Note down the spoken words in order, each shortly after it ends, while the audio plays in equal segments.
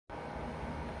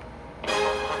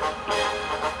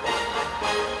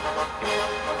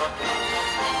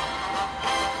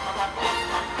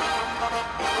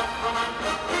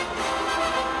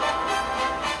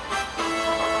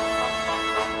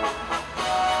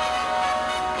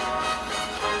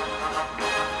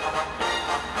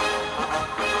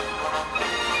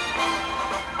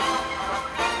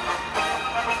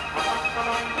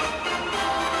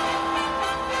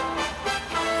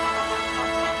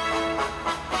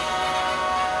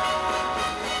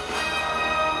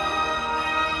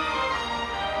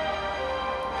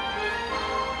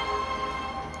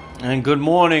And good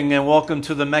morning and welcome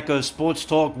to the Mecca Sports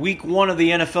Talk, Week 1 of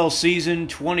the NFL season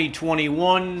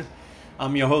 2021.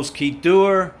 I'm your host, Keith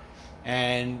Dewar,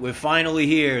 and we're finally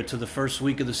here to the first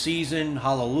week of the season.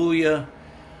 Hallelujah.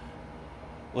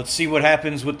 Let's see what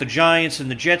happens with the Giants and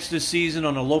the Jets this season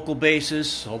on a local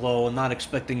basis, although I'm not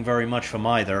expecting very much from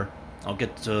either. I'll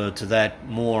get to that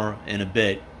more in a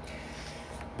bit.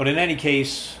 But in any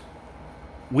case,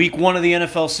 Week 1 of the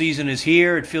NFL season is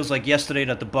here. It feels like yesterday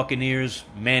that the Buccaneers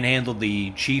manhandled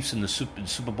the Chiefs in the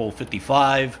Super Bowl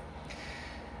 55.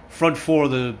 Front four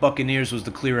of the Buccaneers was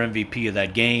the clear MVP of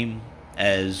that game,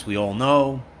 as we all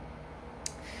know.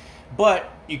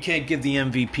 But you can't give the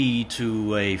MVP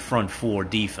to a front four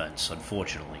defense,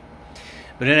 unfortunately.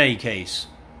 But in any case,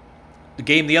 the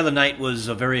game the other night was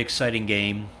a very exciting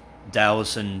game.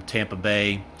 Dallas and Tampa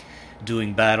Bay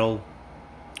doing battle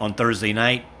on Thursday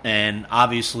night, and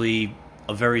obviously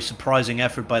a very surprising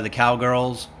effort by the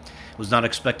Cowgirls. Was not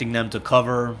expecting them to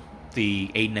cover the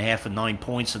 8.5 and 9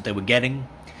 points that they were getting,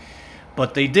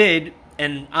 but they did,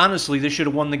 and honestly, they should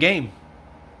have won the game.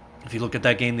 If you look at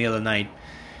that game the other night,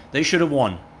 they should have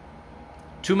won.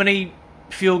 Too many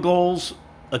field goals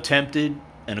attempted,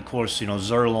 and of course,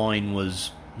 Zerline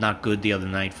was not good the other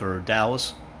night for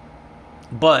Dallas,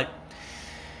 but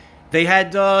They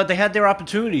had their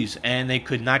opportunities, and they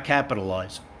could not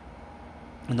capitalize.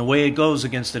 And the way it goes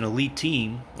against an elite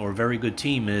team, or a very good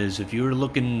team, is if you're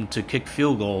looking to kick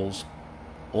field goals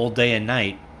all day and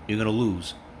night, you're going to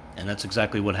lose. And that's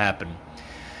exactly what happened.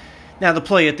 Now, the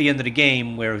play at the end of the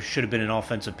game, where it should have been an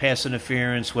offensive pass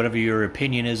interference, whatever your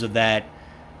opinion is of that,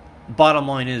 bottom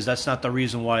line is that's not the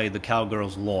reason why the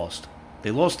Cowgirls lost.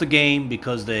 They lost the game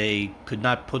because they could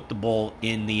not put the ball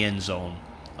in the end zone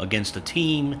against a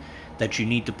team that you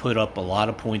need to put up a lot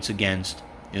of points against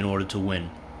in order to win.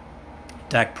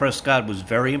 Dak Prescott was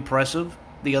very impressive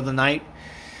the other night.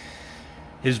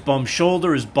 His bum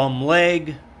shoulder, his bum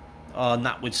leg,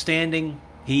 notwithstanding,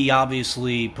 he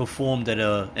obviously performed at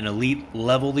an elite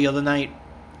level the other night.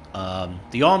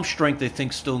 The arm strength, I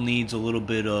think, still needs a little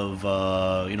bit of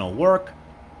work,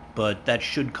 but that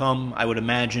should come, I would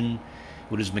imagine,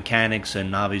 with his mechanics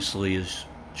and obviously his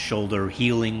shoulder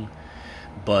healing.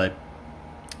 But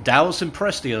Dallas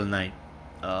impressed the other night,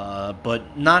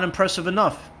 but not impressive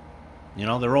enough. They're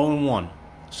 0-1.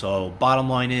 So bottom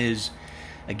line is,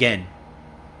 again,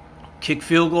 kick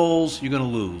field goals, you're going to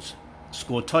lose.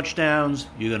 Score touchdowns,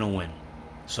 you're going to win.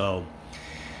 So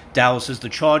Dallas is the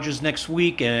Chargers next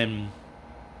week, and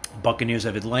Buccaneers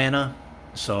have Atlanta.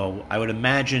 So I would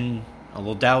imagine,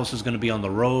 although Dallas is going to be on the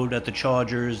road at the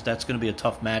Chargers, that's going to be a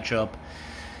tough matchup.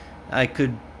 I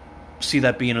could see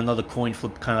that being another coin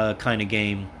flip kind of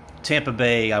game. Tampa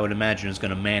Bay, I would imagine, is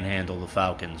going to manhandle the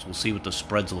Falcons. We'll see what the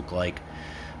spreads look like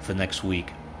for next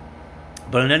week.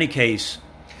 But in any case,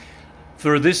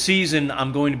 for this season,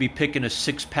 I'm going to be picking a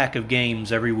 6-pack of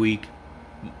games every week,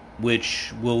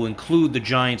 which will include the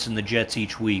Giants and the Jets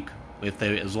each week,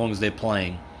 as long as they're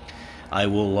playing. I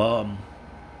will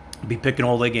be picking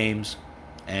all their games,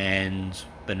 and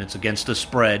then it's against the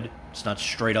spread. It's not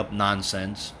straight up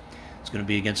nonsense. It's going to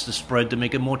be against the spread to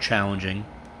make it more challenging.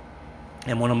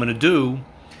 And what I'm going to do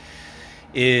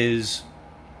is,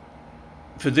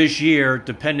 for this year,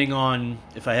 depending on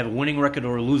if I have a winning record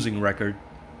or a losing record,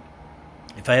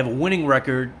 if I have a winning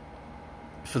record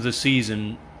for the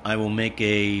season, I will make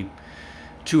a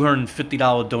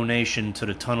 $250 donation to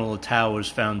the Tunnel of Towers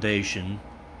Foundation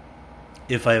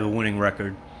if I have a winning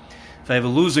record. If I have a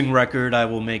losing record, I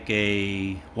will make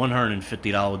a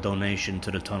 $150 donation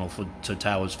to the Tunnel to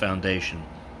Towers Foundation.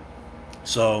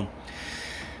 So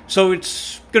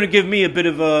it's going to give me a bit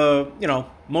of a,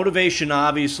 motivation,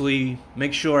 obviously,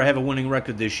 make sure I have a winning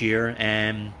record this year.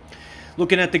 And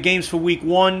looking at the games for Week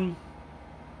 1,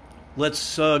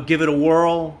 let's give it a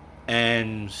whirl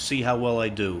and see how well I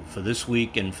do for this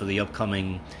week and for the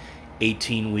upcoming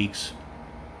 18 weeks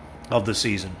of the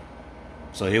season.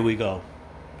 So here we go.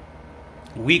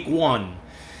 Week 1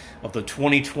 of the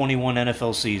 2021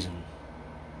 NFL season.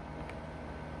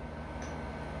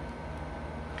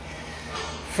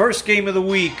 First game of the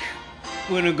week,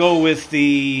 we're going to go with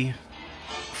the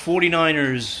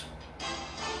 49ers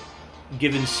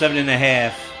given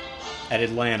 7.5 at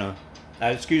Atlanta.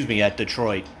 At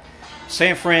Detroit.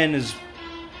 San Fran is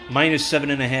minus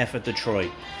 7.5 at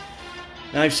Detroit.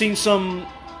 Now, I've seen some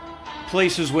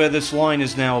places where this line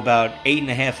is now about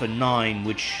 8.5 and 9,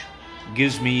 which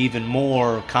gives me even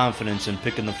more confidence in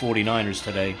picking the 49ers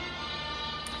today.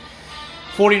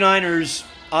 49ers,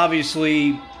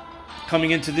 obviously,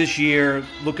 coming into this year,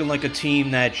 looking like a team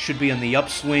that should be on the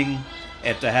upswing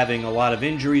after having a lot of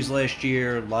injuries last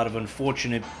year, a lot of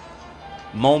unfortunate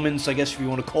moments, I guess if you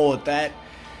want to call it that.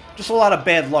 Just a lot of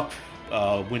bad luck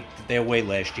went their way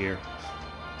last year.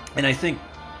 And I think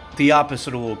the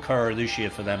opposite will occur this year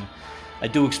for them. I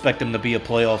do expect them to be a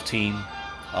playoff team.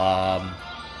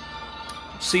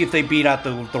 See if they beat out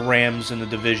the Rams in the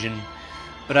division.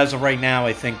 But as of right now,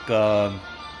 I think it's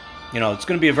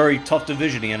going to be a very tough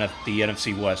division, the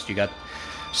NFC West. You got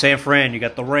San Fran, you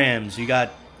got the Rams, you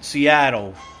got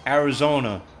Seattle,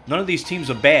 Arizona. None of these teams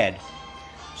are bad.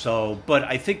 But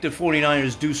I think the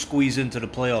 49ers do squeeze into the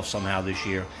playoffs somehow this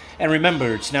year. And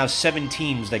remember, it's now 7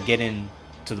 teams that get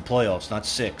into the playoffs, not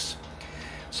 6.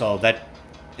 So that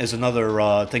is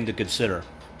another thing to consider.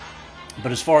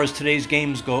 But as far as today's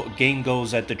game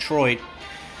goes at Detroit,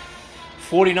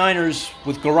 49ers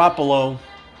with Garoppolo,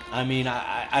 I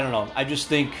don't know. I just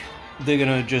think they're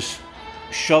going to just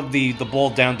shove the ball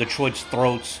down Detroit's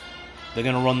throats. They're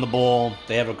going to run the ball.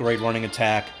 They have a great running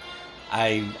attack.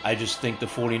 I just think the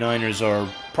 49ers are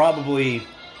probably,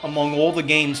 among all the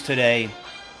games today,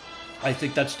 I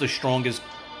think that's the strongest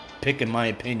pick in my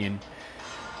opinion.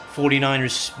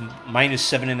 49ers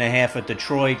minus 7.5 at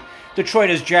Detroit. Detroit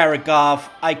has Jared Goff.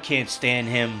 I can't stand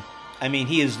him.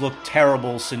 He has looked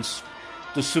terrible since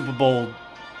the Super Bowl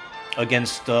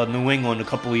against New England a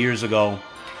couple of years ago.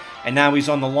 And now he's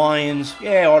on the Lions.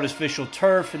 Yeah, artificial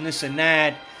turf and this and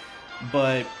that.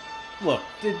 But look,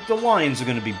 the Lions are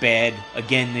going to be bad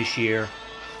again this year.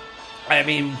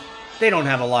 They don't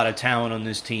have a lot of talent on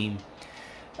this team.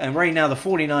 And right now, the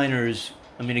 49ers,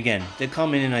 again, they're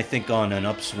coming in, I think, on an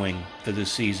upswing for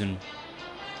this season.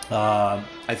 I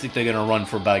think they're going to run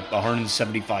for about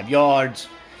 175 yards.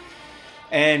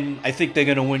 And I think they're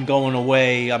going to win going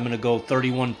away. I'm going to go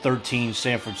 31-13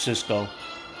 San Francisco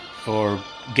for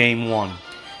Game 1.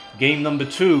 Game number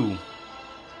 2,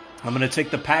 I'm going to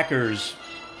take the Packers.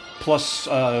 Plus,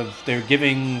 they're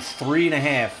giving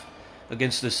 3.5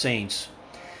 against the Saints.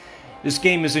 This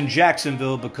game is in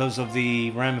Jacksonville because of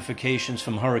the ramifications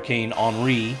from Hurricane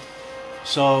Henri.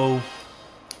 So,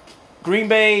 Green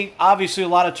Bay, obviously a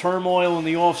lot of turmoil in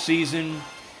the offseason.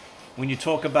 When you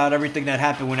talk about everything that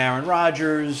happened with Aaron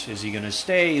Rodgers, is he going to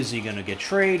stay? Is he going to get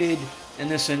traded?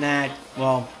 And this and that.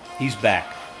 Well, he's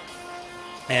back.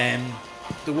 And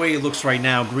the way it looks right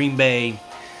now, Green Bay,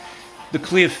 the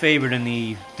clear favorite in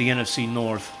the NFC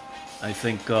North. I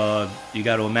think you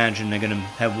got to imagine they're going to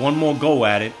have one more go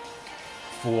at it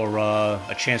for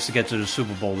a chance to get to the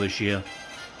Super Bowl this year.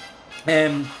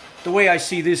 And the way I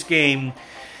see this game,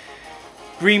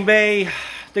 Green Bay,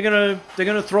 they're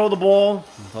gonna throw the ball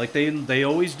like they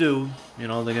always do. They're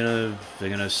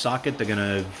gonna sock it. They're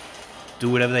gonna do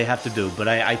whatever they have to do. But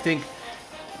I think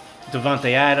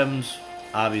Davante Adams,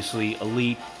 obviously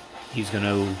elite. He's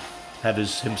gonna have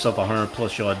himself a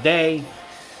 100+ yard day.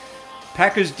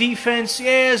 Packers defense,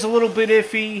 is a little bit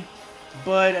iffy,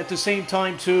 but at the same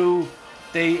time too,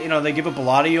 they give up a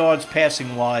lot of yards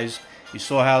passing wise. You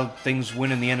saw how things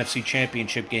went in the NFC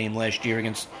Championship game last year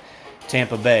against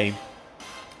Tampa Bay,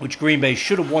 which Green Bay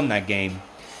should have won that game,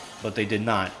 but they did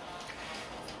not.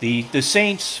 The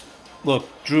Saints, look,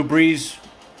 Drew Brees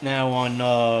now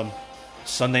on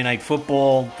Sunday Night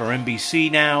Football for NBC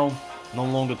now, no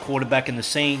longer quarterback in the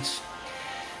Saints.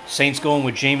 Saints going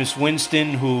with Jameis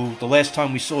Winston, who the last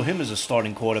time we saw him as a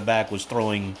starting quarterback was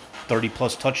throwing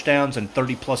 30+ touchdowns and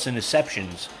 30+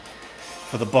 interceptions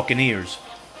for the Buccaneers.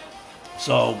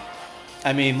 So,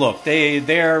 look, they're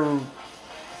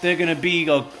going to be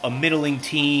a middling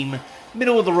team,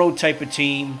 middle of the road type of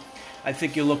team. I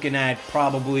think you're looking at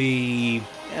probably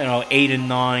 8-9,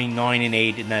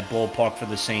 9-8 in that ballpark for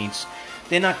the Saints.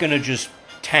 They're not going to just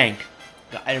tank.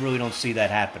 I really don't see that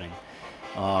happening.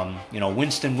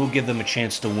 Winston will give them a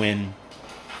chance to win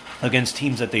against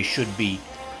teams that they should beat.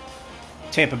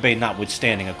 Tampa Bay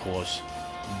notwithstanding, of course.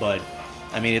 But,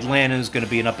 Atlanta is going to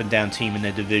be an up-and-down team in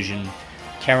their division.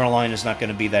 Carolina's not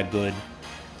going to be that good.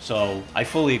 So, I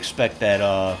fully expect that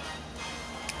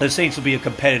the Saints will be a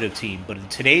competitive team. But in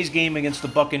today's game against the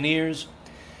Buccaneers,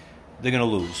 they're going to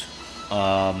lose.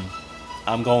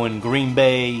 I'm going Green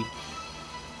Bay.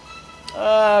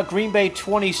 Green Bay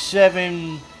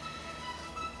 27,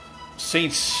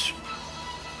 Saints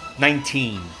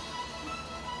 19.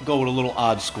 go with a little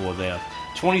odd score there.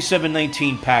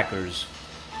 27-19 Packers.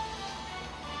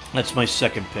 That's my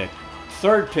second pick.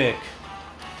 Third pick,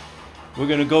 we're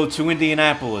going to go to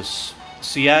Indianapolis.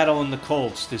 Seattle and the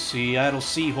Colts. The Seattle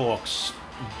Seahawks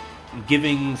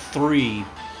giving 3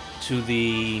 to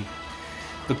the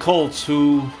Colts,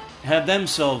 who have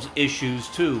themselves issues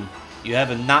too. You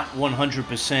have a not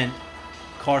 100%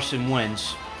 Carson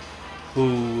Wentz,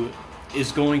 who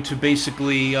is going to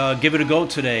basically give it a go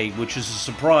today, which is a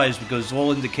surprise because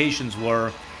all indications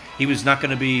were he was not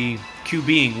going to be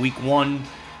QBing week 1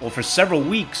 or for several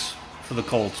weeks for the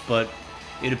Colts, but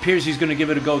it appears he's going to give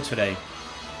it a go today.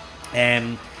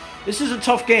 And this is a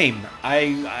tough game.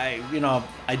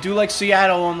 I do like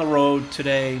Seattle on the road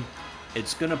today.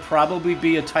 It's going to probably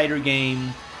be a tighter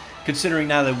game, considering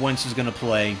now that Wentz is going to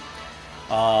play.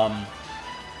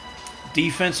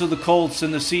 Defense of the Colts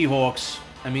and the Seahawks.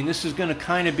 I mean, this is going to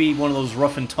kind of be one of those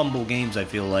rough and tumble games, I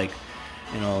feel like.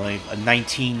 Like a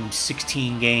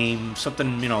 19-16 game,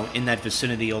 something, in that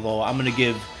vicinity. Although I'm going to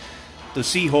give the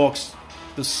Seahawks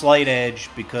the slight edge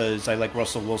because I like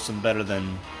Russell Wilson better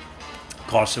than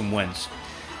Carson Wentz.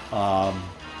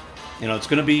 It's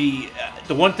going to be...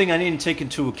 The one thing I didn't take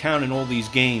into account in all these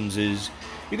games is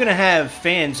you're going to have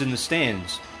fans in the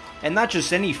stands. And not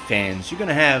just any fans. You're going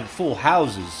to have full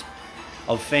houses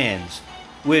of fans,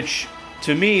 which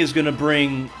to me is going to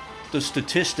bring the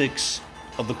statistics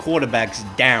of the quarterbacks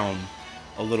down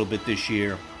a little bit this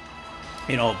year.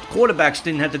 Quarterbacks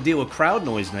didn't have to deal with crowd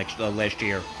noise last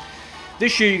year.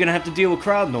 This year you're going to have to deal with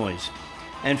crowd noise.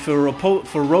 And for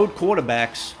road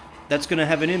quarterbacks, that's going to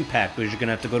have an impact because you're going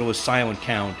to have to go to a silent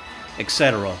count,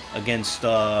 etc. against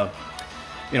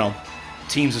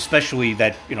teams especially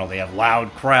that, they have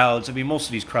loud crowds. I mean, most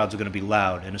of these crowds are going to be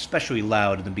loud, and especially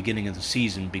loud in the beginning of the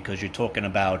season because you're talking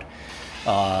about,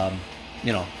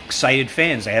 excited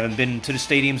fans. They haven't been to the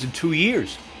stadiums in 2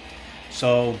 years.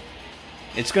 So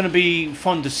it's going to be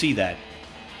fun to see that.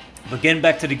 But getting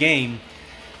back to the game,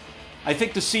 I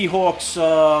think the Seahawks,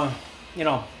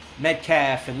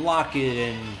 Metcalf and Lockett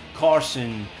and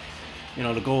Carson,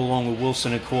 to go along with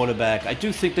Wilson at quarterback, I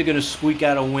do think they're going to squeak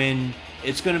out a win.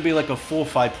 It's going to be like a 4 or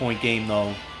 5 point game,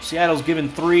 though. Seattle's given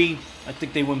 3. I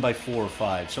think they win by 4 or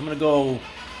 5. So I'll go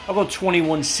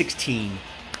 21-16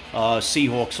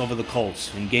 Seahawks over the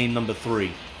Colts in game number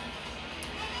 3.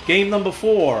 Game number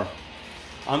 4,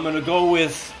 I'm going to go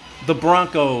with the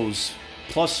Broncos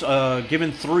plus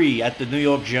given 3 at the New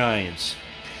York Giants.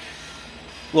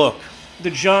 Look, the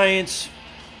Giants,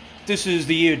 this is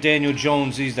the year Daniel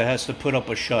Jones either has to put up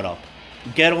or shut up.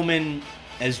 Gettleman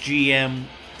as GM,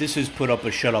 this has put up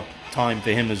a shut-up time for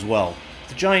him as well. If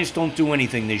the Giants don't do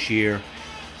anything this year,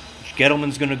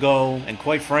 Gettleman's going to go, and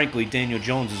quite frankly, Daniel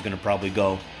Jones is going to probably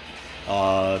go,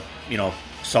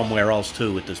 somewhere else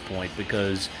too at this point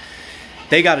because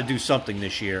they got to do something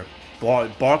this year.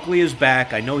 Barkley is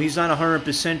back. I know he's not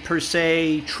 100% per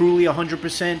se, truly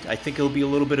 100%. I think it'll be a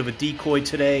little bit of a decoy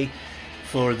today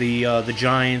for the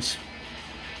Giants.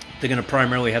 They're going to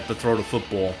primarily have to throw the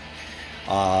football.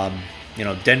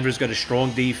 Denver's got a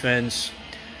strong defense.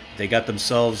 They got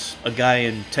themselves a guy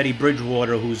in Teddy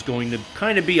Bridgewater who's going to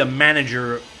kind of be a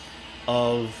manager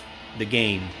of the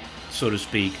game, so to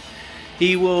speak.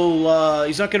 He will.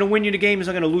 He's not going to win you the game. He's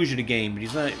not going to lose you the game.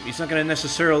 He's not going to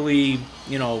necessarily,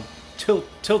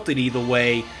 tilt it either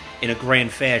way in a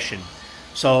grand fashion.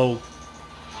 So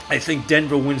I think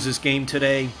Denver wins this game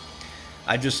today.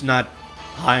 I'm just not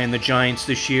high on the Giants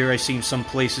this year. I've seen some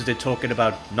places they're talking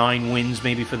about 9 wins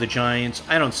maybe for the Giants.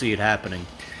 I don't see it happening.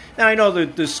 Now, I know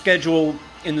the schedule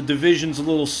in the division's a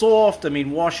little soft. I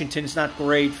mean, Washington's not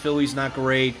great. Philly's not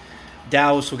great.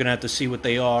 Dallas, we're going to have to see what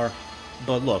they are.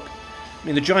 But look,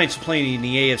 the Giants are playing in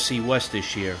the AFC West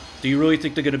this year. Do you really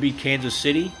think they're going to beat Kansas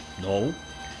City? No.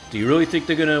 Do you really think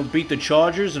they're going to beat the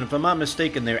Chargers? And if I'm not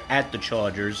mistaken, they're at the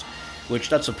Chargers, which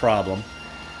that's a problem.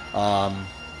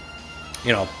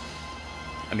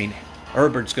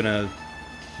 Herbert's going to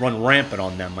run rampant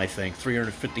on them, I think,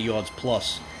 350 yards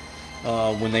plus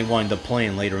when they wind up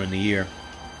playing later in the year.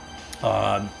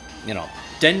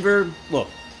 Denver, look,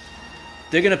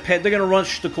 they're going to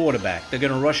rush the quarterback. They're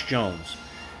going to rush Jones.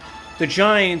 The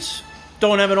Giants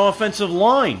don't have an offensive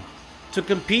line to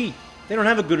compete. They don't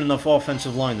have a good enough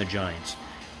offensive line, the Giants.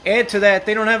 Add to that,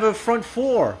 they don't have a front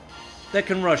four that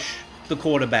can rush the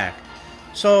quarterback.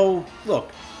 So, look,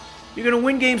 you're going to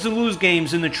win games and lose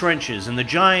games in the trenches, and the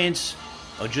Giants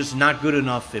are just not good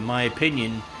enough, in my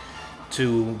opinion,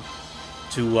 to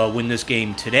win this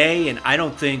game today. And I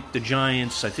don't think the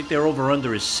Giants, I think their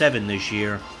over-under is 7 this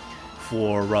year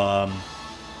for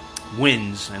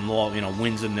wins and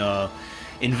wins in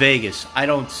in Vegas. I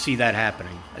don't see that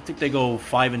happening. I think they go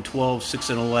 5-12,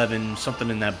 6-11, something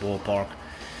in that ballpark.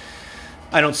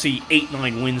 I don't see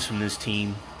 8-9 wins from this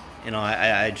team. You know,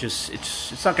 I just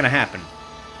it's not going to happen.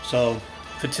 So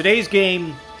for today's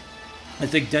game, I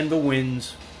think Denver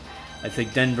wins. I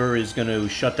think Denver is going to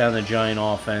shut down the Giant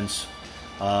offense.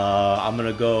 I'm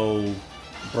going to go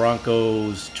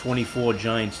Broncos 24,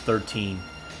 Giants 13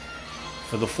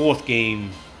 for the fourth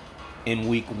game in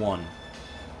Week 1.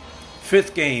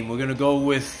 Fifth game, we're going to go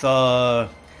with,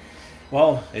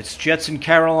 it's Jets and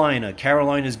Carolina.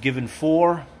 Carolina's given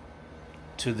 4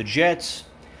 to the Jets.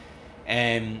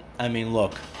 And, I mean,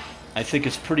 look, I think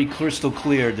it's pretty crystal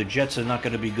clear the Jets are not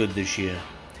going to be good this year.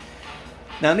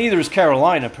 Now, neither is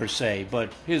Carolina, per se,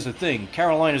 but here's the thing.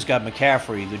 Carolina's got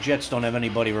McCaffrey. The Jets don't have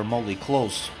anybody remotely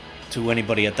close to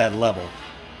anybody at that level.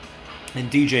 And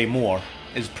DJ Moore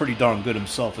is pretty darn good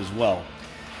himself as well.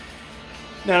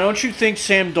 Now, don't you think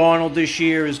Sam Darnold this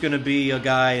year is going to be a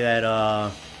guy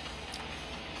that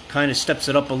kind of steps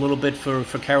it up a little bit for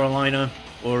Carolina?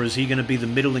 Or is he going to be the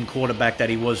middling quarterback that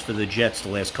he was for the Jets the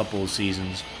last couple of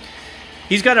seasons?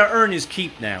 He's got to earn his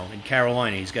keep now in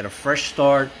Carolina. He's got a fresh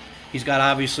start. He's got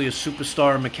obviously a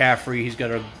superstar in McCaffrey. He's got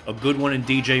a good one in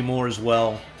DJ Moore as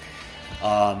well.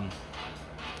 I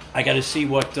got to see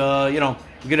what, we're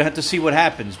going to have to see what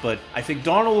happens. But I think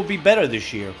Darnold will be better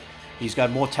this year. He's got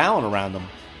more talent around him.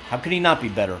 How can he not be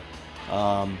better?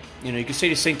 You can say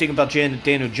the same thing about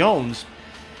Daniel Jones.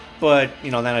 But,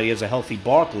 now that he has a healthy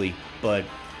Barkley. But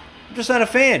I'm just not a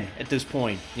fan at this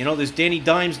point. This Danny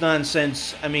Dimes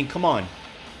nonsense. I mean, come on.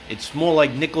 It's more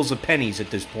like nickels or pennies at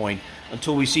this point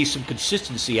until we see some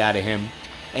consistency out of him.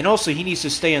 And also, he needs to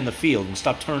stay on the field and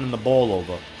stop turning the ball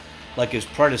over like his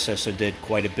predecessor did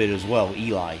quite a bit as well,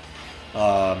 Eli.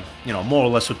 More or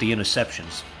less with the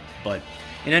interceptions. But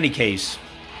in any case,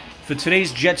 for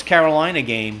today's Jets-Carolina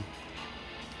game,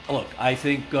 look, I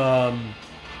think the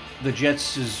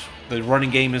the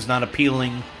running game is not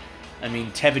appealing. I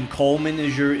mean, Tevin Coleman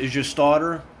is your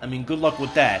starter. I mean, good luck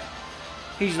with that.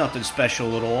 He's nothing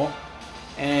special at all.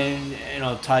 And,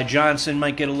 Ty Johnson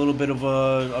might get a little bit of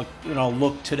a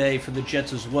look today for the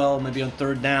Jets as well, maybe on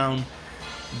third down.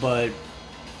 But,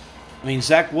 I mean,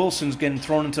 Zach Wilson's getting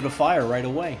thrown into the fire right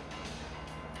away.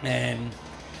 And,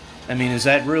 I mean, is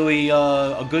that really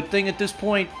a good thing at this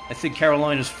point? I think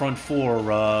Carolina's front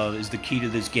four is the key to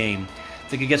this game.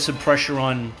 If they could get some pressure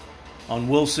on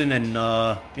Wilson and,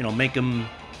 make him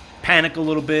panic a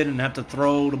little bit and have to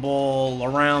throw the ball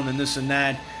around and this and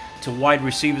that to wide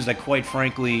receivers that, quite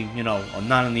frankly, are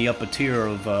not in the upper tier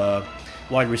of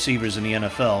wide receivers in the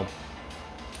NFL.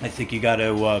 I think you got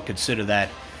to consider that,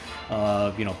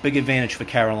 big advantage for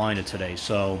Carolina today.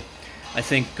 So I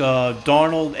think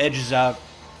Darnold edges out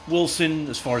Wilson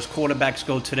as far as quarterbacks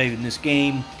go today in this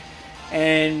game.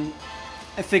 And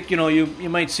I think, you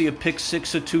might see a pick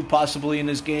six or two possibly in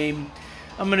this game.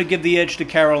 I'm going to give the edge to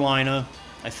Carolina.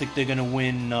 I think they're going to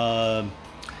win, I'll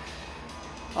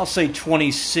say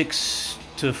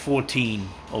 26-14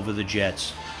 over the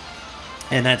Jets.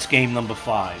 And that's game number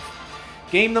 5.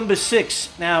 Game number 6.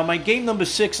 Now, my game number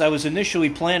 6, I was initially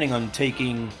planning on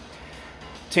taking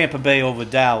Tampa Bay over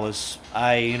Dallas.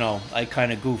 I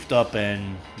kind of goofed up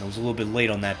and I was a little bit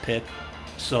late on that pick.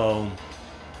 So,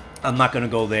 I'm not going to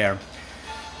go there.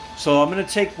 So, I'm going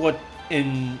to take my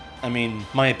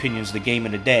opinion is the game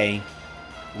of the day,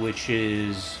 which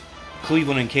is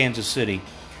Cleveland and Kansas City.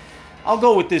 I'll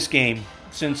go with this game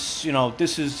since,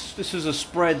 this is a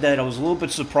spread that I was a little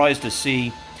bit surprised to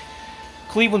see.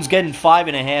 Cleveland's getting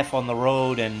 5.5 on the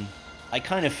road, and I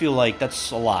kind of feel like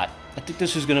that's a lot. I think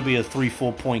this is going to be a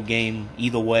 3-4 point game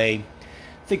either way. I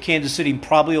think Kansas City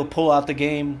probably will pull out the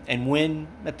game and win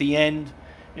at the end.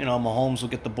 Mahomes will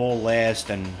get the ball last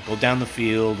and go down the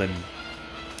field, and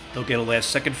they'll get a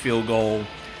last-second field goal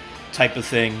type of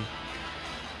thing.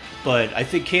 But I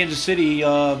think Kansas City,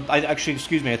 I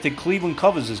think Cleveland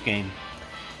covers this game.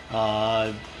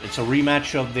 It's a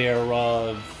rematch of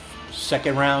their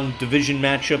second-round division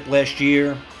matchup last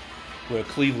year, where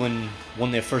Cleveland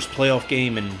won their first playoff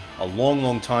game in a long,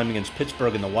 long time against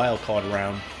Pittsburgh in the wild card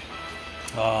round.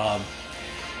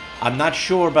 I'm not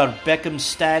sure about Beckham's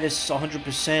status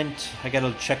 100%. I got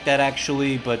to check that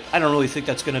actually, but I don't really think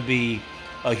that's going to be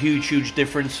a huge, huge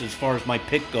difference as far as my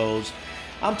pick goes.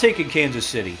 I'm taking Kansas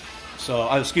City.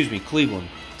 Cleveland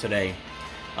today.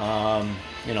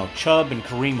 Chubb and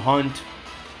Kareem Hunt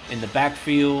in the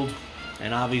backfield,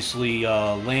 and obviously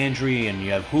Landry, and you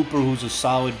have Hooper, who's a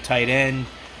solid tight end.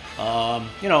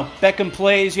 Beckham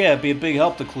plays, it'd be a big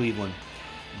help to Cleveland,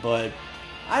 but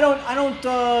I don't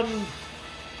know.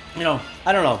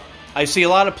 I see a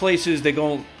lot of places they're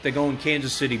going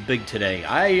Kansas City big today.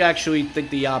 I actually think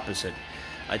the opposite.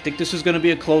 I think this is going to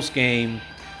be a close game.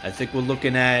 I think we're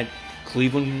looking at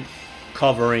Cleveland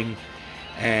covering,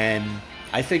 and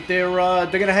I think they're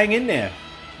going to hang in there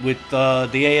with the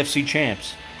AFC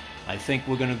champs. I think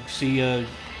we're going to see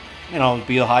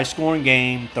be a high-scoring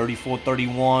game,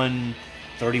 34-31,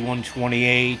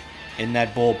 31-28, in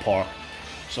that ballpark.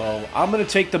 So I'm going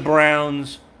to take the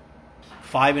Browns,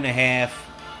 5.5.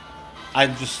 I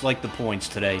just like the points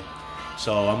today.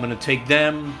 So I'm going to take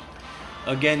them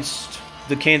against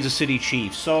the Kansas City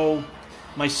Chiefs. So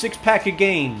my six-pack of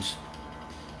games,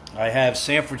 I have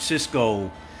San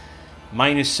Francisco,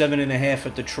 minus 7.5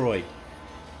 at Detroit.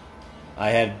 I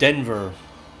have Denver,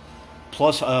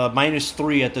 minus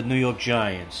 3 at the New York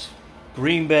Giants.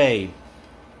 Green Bay,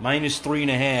 minus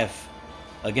 3.5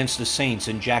 against the Saints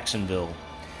in Jacksonville.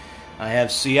 I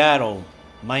have Seattle,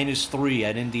 minus 3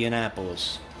 at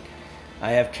Indianapolis.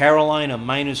 I have Carolina,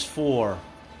 minus 4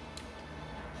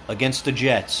 against the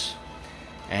Jets.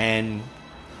 And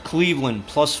Cleveland,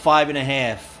 plus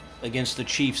 5.5 against the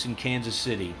Chiefs in Kansas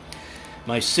City.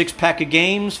 My six-pack of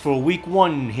games for Week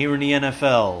 1 here in the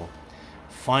NFL.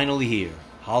 Finally here.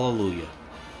 Hallelujah.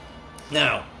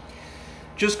 Now,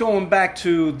 just going back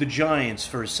to the Giants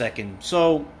for a second.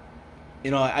 So,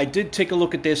 I did take a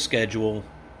look at their schedule.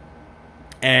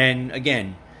 And,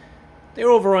 again, they're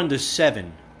over under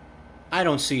 7. I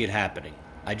don't see it happening.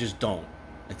 I just don't.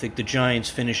 I think the Giants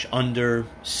finish under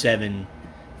 7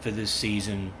 for this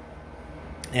season.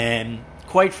 And,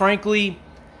 quite frankly,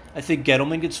 I think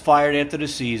Gettleman gets fired after the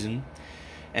season.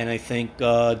 And I think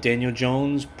Daniel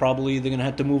Jones, probably they're going to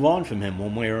have to move on from him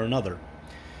one way or another.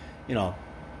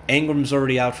 Ingram's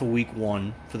already out for Week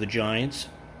 1 for the Giants.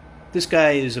 This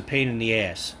guy is a pain in the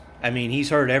ass. I mean, he's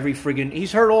hurt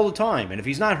he's hurt all the time. And if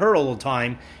he's not hurt all the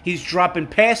time, he's dropping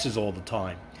passes all the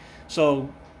time. So,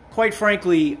 quite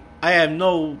frankly, I have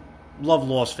no love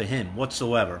lost for him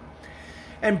whatsoever.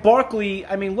 And Barkley,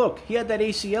 I mean, look, he had that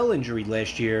ACL injury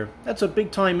last year. That's a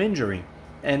big-time injury.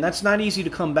 And that's not easy to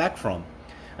come back from.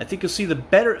 I think you'll see the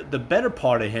better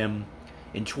part of him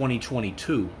in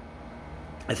 2022.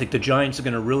 I think the Giants are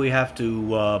going to really have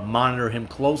to monitor him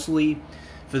closely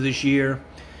for this year.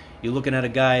 You're looking at a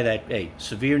guy that,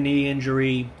 severe knee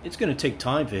injury. It's going to take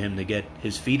time for him to get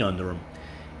his feet under him.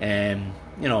 And,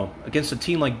 against a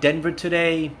team like Denver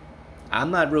today, I'm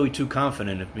not really too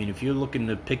confident. I mean, if you're looking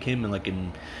to pick him in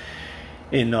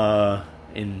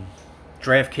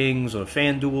DraftKings or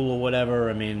FanDuel or whatever,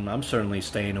 I mean, I'm certainly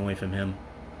staying away from him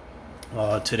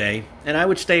today. And I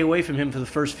would stay away from him for the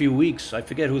first few weeks. I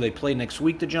forget who they play next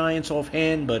week, the Giants,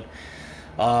 offhand, but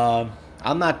I'm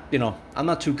not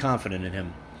too confident in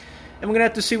him. And we're going to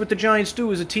have to see what the Giants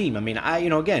do as a team. I mean,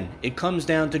 again, it comes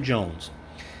down to Jones.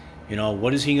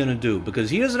 What is he going to do? Because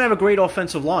he doesn't have a great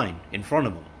offensive line in front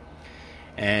of him.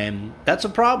 And that's a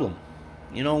problem.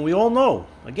 We all know,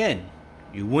 again,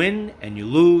 you win and you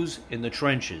lose in the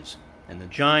trenches. And the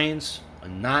Giants are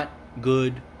not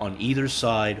good on either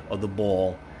side of the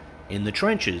ball in the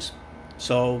trenches.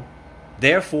 So,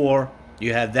 therefore,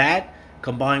 you have that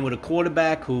combined with a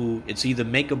quarterback who it's either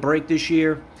make or break this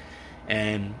year,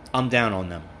 and I'm down on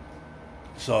them.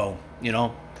 So,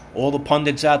 all the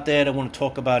pundits out there that want to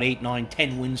talk about 8, 9,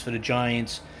 10 wins for the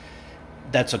Giants,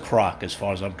 that's a crock as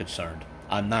far as I'm concerned.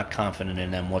 I'm not confident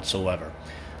in them whatsoever.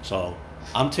 So,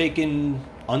 I'm taking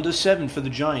under 7 for the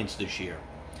Giants this year.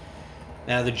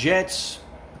 Now, the Jets,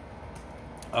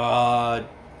 I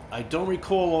don't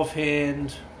recall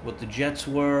offhand what the Jets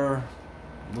were.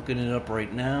 I'm looking it up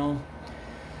right now.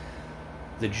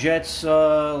 The Jets,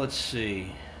 let's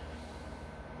see.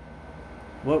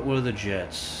 What were the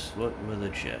Jets?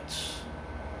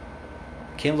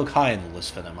 Can't look high on the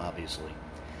list for them, obviously.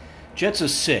 Jets are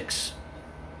 6.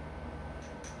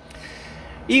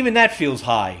 Even that feels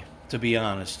high, to be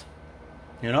honest.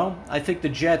 I think the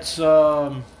Jets,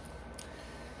 4-13,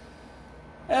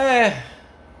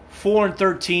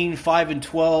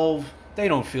 5-12. They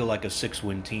don't feel like a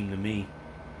 6-win team to me.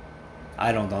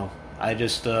 I don't know. I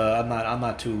just, I'm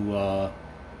not too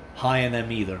high on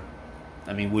them either.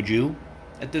 I mean, would you?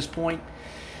 At this point,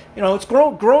 it's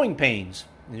growing pains.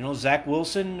 Zach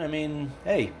Wilson. I mean,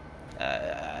 hey,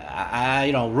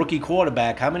 rookie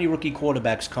quarterback. How many rookie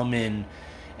quarterbacks come in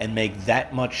and make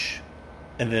that much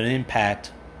of an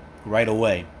impact right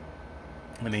away?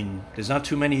 I mean, there's not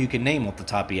too many you can name off the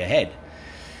top of your head.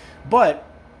 But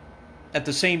at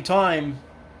the same time,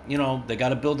 they got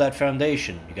to build that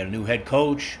foundation. You got a new head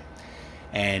coach.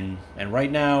 And right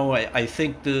now, I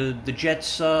think the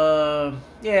Jets, I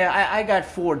got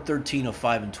 4-13 or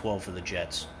 5-12 for the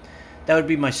Jets. That would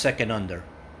be my second under.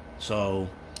 So,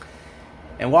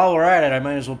 And while we're at it, I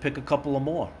might as well pick a couple of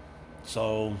more.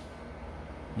 So,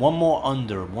 one more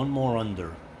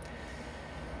under.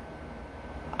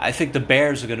 I think the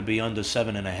Bears are going to be under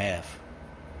 7.5.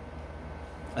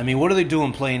 I mean, what are they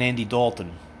doing playing Andy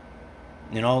Dalton?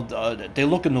 They're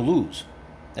looking to lose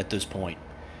at this point.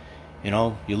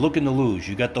 You're looking to lose.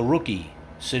 You got the rookie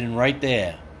sitting right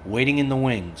there, waiting in the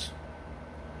wings.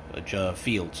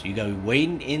 Fields. You got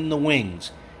waiting in the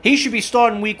wings. He should be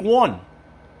starting week 1.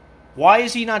 Why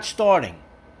is he not starting?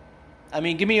 I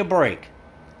mean, give me a break.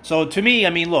 So to me, I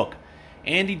mean, look,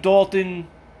 Andy Dalton,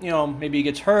 maybe he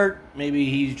gets hurt. Maybe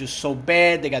he's just so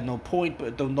bad they got no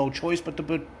choice but to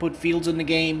put Fields in the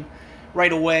game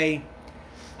right away.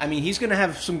 I mean, he's going to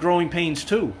have some growing pains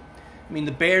too. I mean,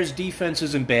 the Bears' defense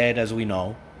isn't bad, as we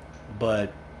know,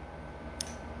 but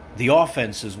the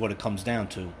offense is what it comes down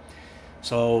to.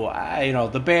 So,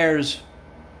 the Bears,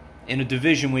 in a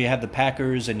division where you have the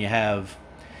Packers and you have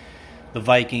the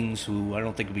Vikings, who I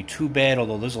don't think would be too bad,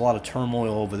 although there's a lot of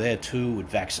turmoil over there too with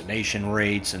vaccination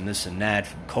rates and this and that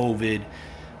from COVID.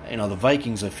 The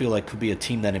Vikings, I feel like, could be a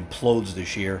team that implodes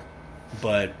this year.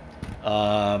 But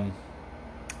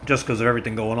just because of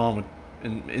everything going on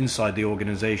inside the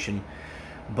organization.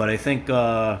 But I think,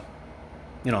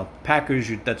 Packers,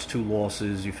 that's 2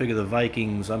 losses. You figure the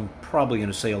Vikings, I'm probably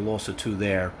going to say a loss or 2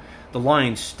 there. The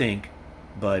Lions stink,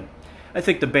 but I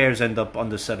think the Bears end up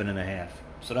under 7.5.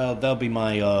 So that'll be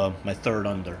my my third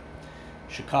under.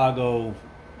 Chicago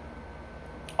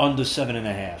under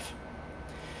 7.5.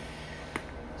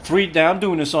 3 down. I'm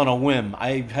doing this on a whim.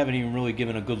 I haven't even really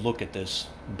given a good look at this,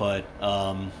 but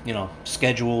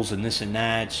schedules and this and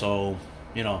that. So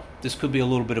this could be a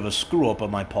little bit of a screw up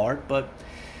on my part, but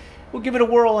we'll give it a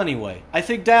whirl anyway. I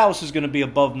think Dallas is going to be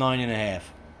above 9.5.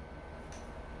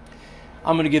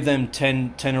 I'm going to give them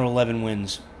 10 or 11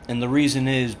 wins, and the reason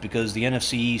is because the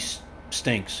NFC East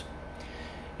stinks.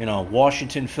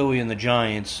 Washington, Philly, and the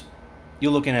Giants,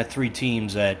 you're looking at 3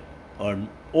 teams that are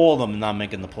all of them not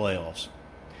making the playoffs.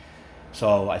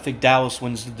 So I think Dallas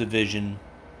wins the division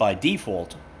by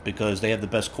default because they have the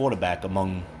best quarterback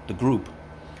among the group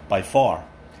by far.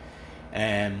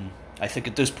 And I think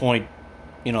at this point,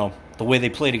 the way they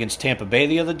played against Tampa Bay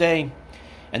the other day,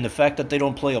 and the fact that they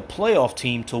don't play a playoff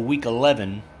team till week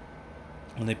 11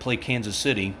 when they play Kansas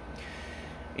City,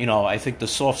 I think the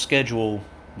soft schedule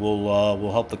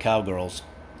will help the Cowgirls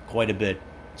quite a bit.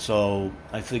 So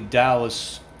I think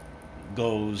Dallas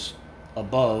goes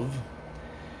above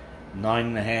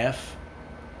 9.5.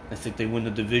 I think they win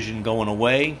the division going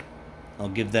away. I'll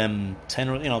give them 10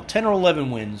 or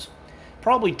 11 wins,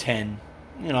 probably 10.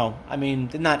 I mean,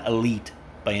 they're not elite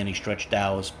by any stretch,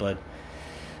 Dallas, but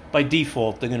by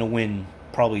default they're going to win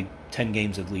probably 10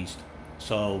 games at least.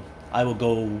 So I will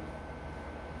go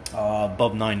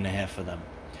above 9.5 for them.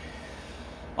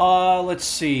 Let's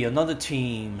see, another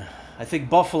team. I think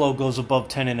Buffalo goes above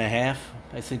 10.5.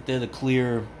 I think they're the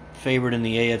clear favorite in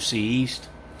the AFC East.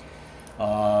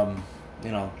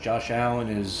 Josh Allen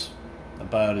is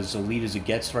about as elite as it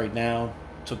gets right now.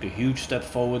 Took a huge step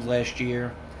forward last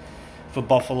year for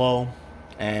Buffalo.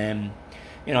 And,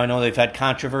 I know they've had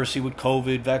controversy with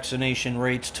COVID vaccination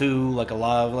rates too,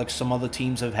 like some other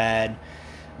teams have had.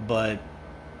 But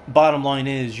bottom line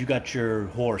is you got your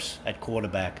horse at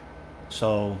quarterback.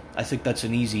 So I think that's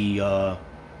an easy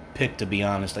pick, to be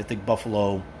honest. I think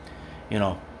Buffalo,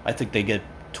 I think they go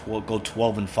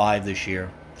 12-5 this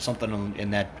year. Something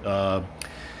in that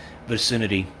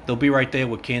vicinity. They'll be right there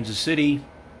with Kansas City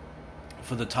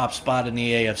for the top spot in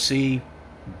the AFC.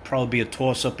 Probably be a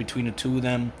toss-up between the two of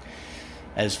them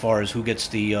as far as who gets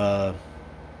the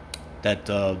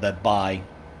that bye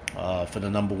for the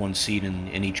number 1 seed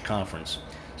in each conference.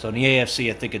 So in the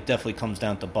AFC, I think it definitely comes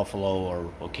down to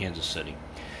Buffalo or Kansas City.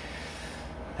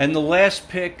 And the last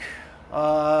pick,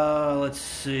 let's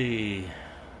see.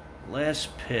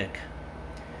 Last pick.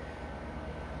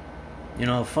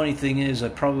 Funny thing is, I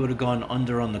probably would have gone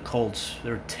under on the Colts.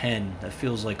 They're 10. That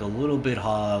feels like a little bit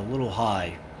high, a little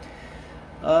high.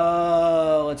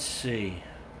 Let's see.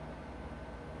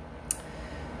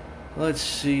 Let's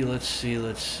see.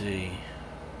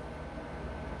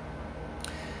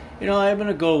 I'm going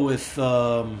to go with,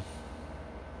 I'll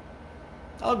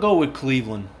go with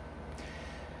Cleveland.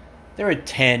 They're at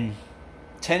 10.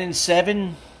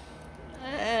 10-7.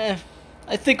 I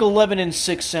think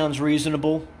 11-6 sounds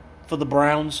reasonable for the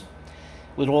Browns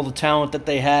with all the talent that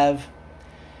they have.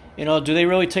 Do they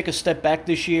really take a step back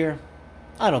this year?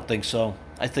 I don't think so.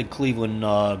 I think Cleveland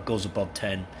goes above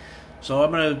 10. So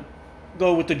I'm going to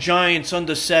go with the Giants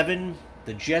under 7,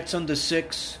 the Jets under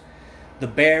 6, the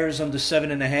Bears under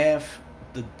 7.5,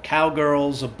 the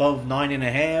Cowgirls above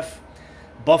 9.5,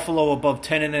 Buffalo above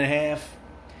 10.5,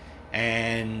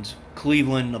 and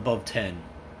Cleveland above 10.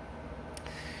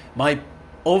 My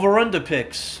over-under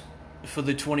picks for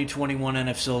the 2021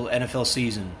 NFL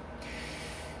season.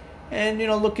 And,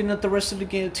 looking at the rest of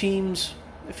the teams,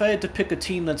 if I had to pick a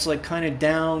team that's like kind of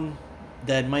down,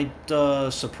 that might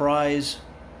surprise,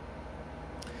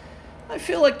 I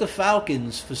feel like the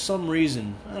Falcons, for some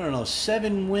reason, I don't know,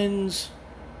 7 wins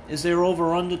is their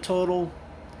over-under total.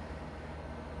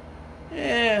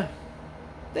 Yeah,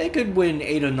 they could win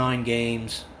 8 or 9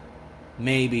 games,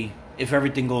 maybe, if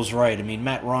everything goes right. I mean,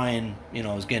 Matt Ryan,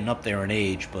 is getting up there in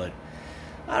age, but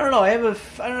I don't know. I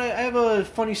have a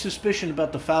funny suspicion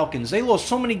about the Falcons. They lost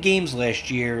so many games last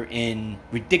year in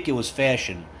ridiculous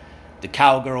fashion. The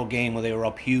Cowgirl game where they were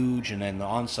up huge, and then the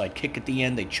onside kick at the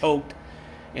end, they choked.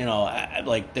 They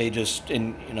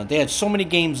had so many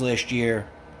games last year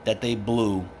that they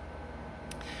blew.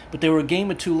 But there were a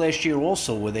game or two last year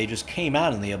also where they just came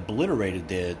out and they obliterated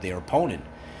their opponent.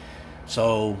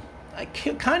 So I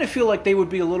kind of feel like they would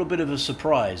be a little bit of a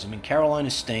surprise. I mean,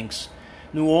 Carolina stinks.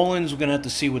 New Orleans, we're going to have to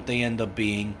see what they end up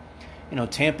being.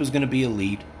 Tampa's going to be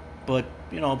elite. But,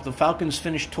 the Falcons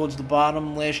finished towards the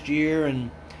bottom last year,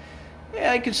 and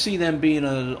I could see them being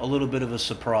a little bit of a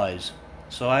surprise.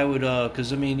 So I would,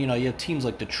 because, you have teams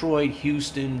like Detroit,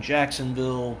 Houston,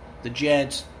 Jacksonville, the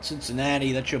Jets,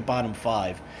 Cincinnati. That's your bottom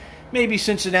 5. Maybe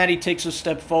Cincinnati takes a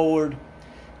step forward.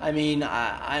 I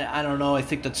don't know. I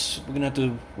think we're going to have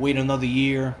to wait another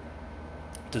year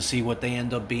to see what they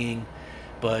end up being.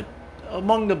 But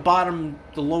among the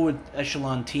lower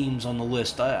echelon teams on the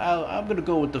list, I'm going to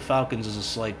go with the Falcons as a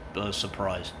slight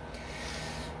surprise.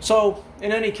 So,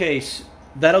 in any case,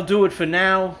 that'll do it for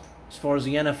now as far as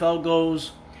the NFL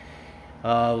goes.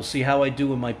 We'll see how I do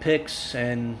with my picks,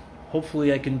 and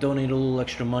hopefully I can donate a little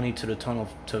extra money to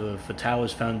the for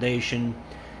Towers Foundation,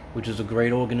 which is a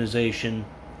great organization.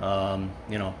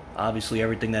 Obviously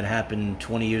everything that happened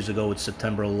 20 years ago with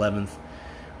September 11th,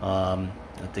 I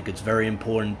think it's very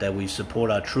important that we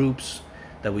support our troops,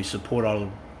 that we support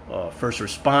our first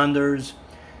responders,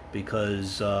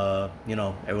 because,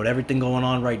 with everything going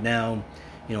on right now,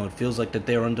 it feels like that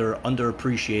they're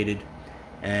underappreciated,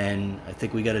 and I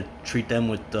think we got to treat them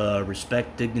with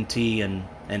respect, dignity, and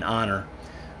honor.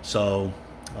 So,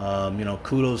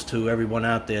 kudos to everyone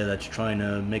out there that's trying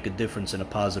to make a difference in a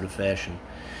positive fashion.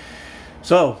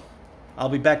 So, I'll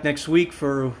be back next week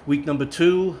for week number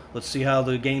 2. Let's see how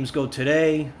the games go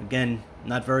today. Again,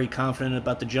 not very confident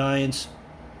about the Giants.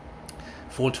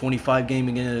 4:25 game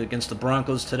against the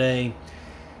Broncos today.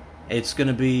 It's going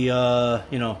to be, I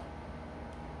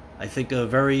think a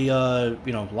very, a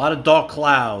lot of dark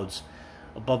clouds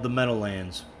above the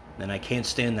Meadowlands. And I can't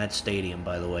stand that stadium,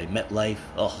 by the way.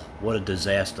 MetLife, what a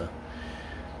disaster.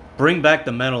 Bring back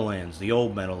the Meadowlands, the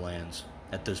old Meadowlands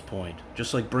at this point.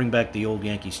 Just like bring back the old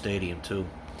Yankee Stadium, too.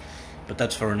 But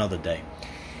that's for another day.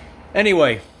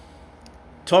 Anyway,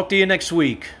 talk to you next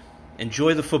week.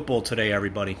 Enjoy the football today,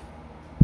 everybody.